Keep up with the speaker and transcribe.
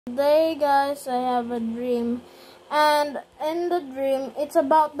Today, guys, I have a dream, and in the dream, it's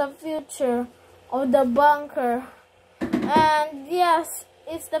about the future of the bunker. And yes,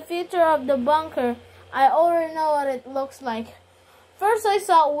 it's the future of the bunker. I already know what it looks like. First, I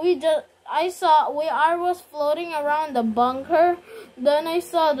saw I was floating around the bunker. Then I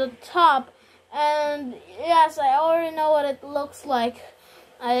saw the top, and yes, I already know what it looks like.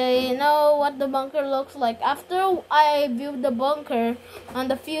 I know what the bunker looks like. After I viewed the bunker and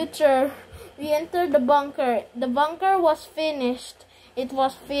the future, we entered the bunker. The bunker was finished. It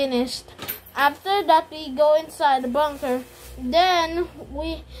was finished. After that, we go inside the bunker. Then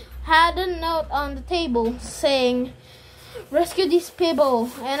we had a note on the table saying, "Rescue these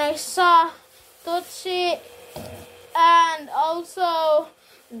people." And I saw Tootsie and also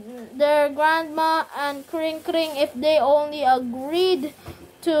their grandma and Kring Kring, if they only agreed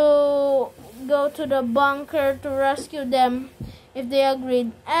to go to the bunker to rescue them, if they agreed.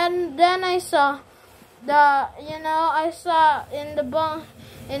 And then I saw I saw in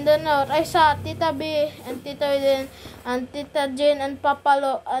the note, I saw Tita B and Tita Eden and Tita Jane and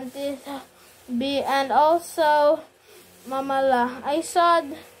Papalo and Tita B and also Mama La. I saw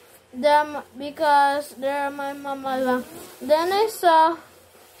them because they're my Mama La. Then I saw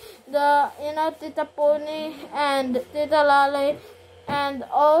Tita Pony and Tita Lale and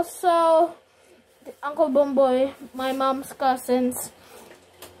also Uncle Bomboy, my mom's cousins.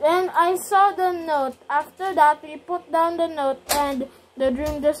 Then I saw the note. After that, we put down the note and the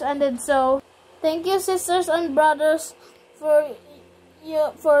dream just ended. So thank you, sisters and brothers, for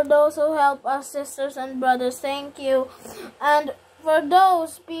those who help us, sisters and brothers. Thank you. And for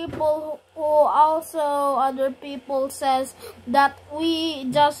those people who also other people says that we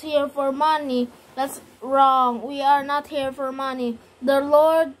just here for money, that's wrong. We are not here for money. The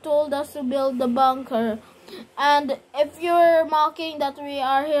Lord told us to build the bunker. And if you're mocking that we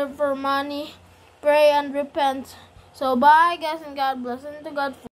are here for money, pray and repent. So bye guys, and God bless, and to God.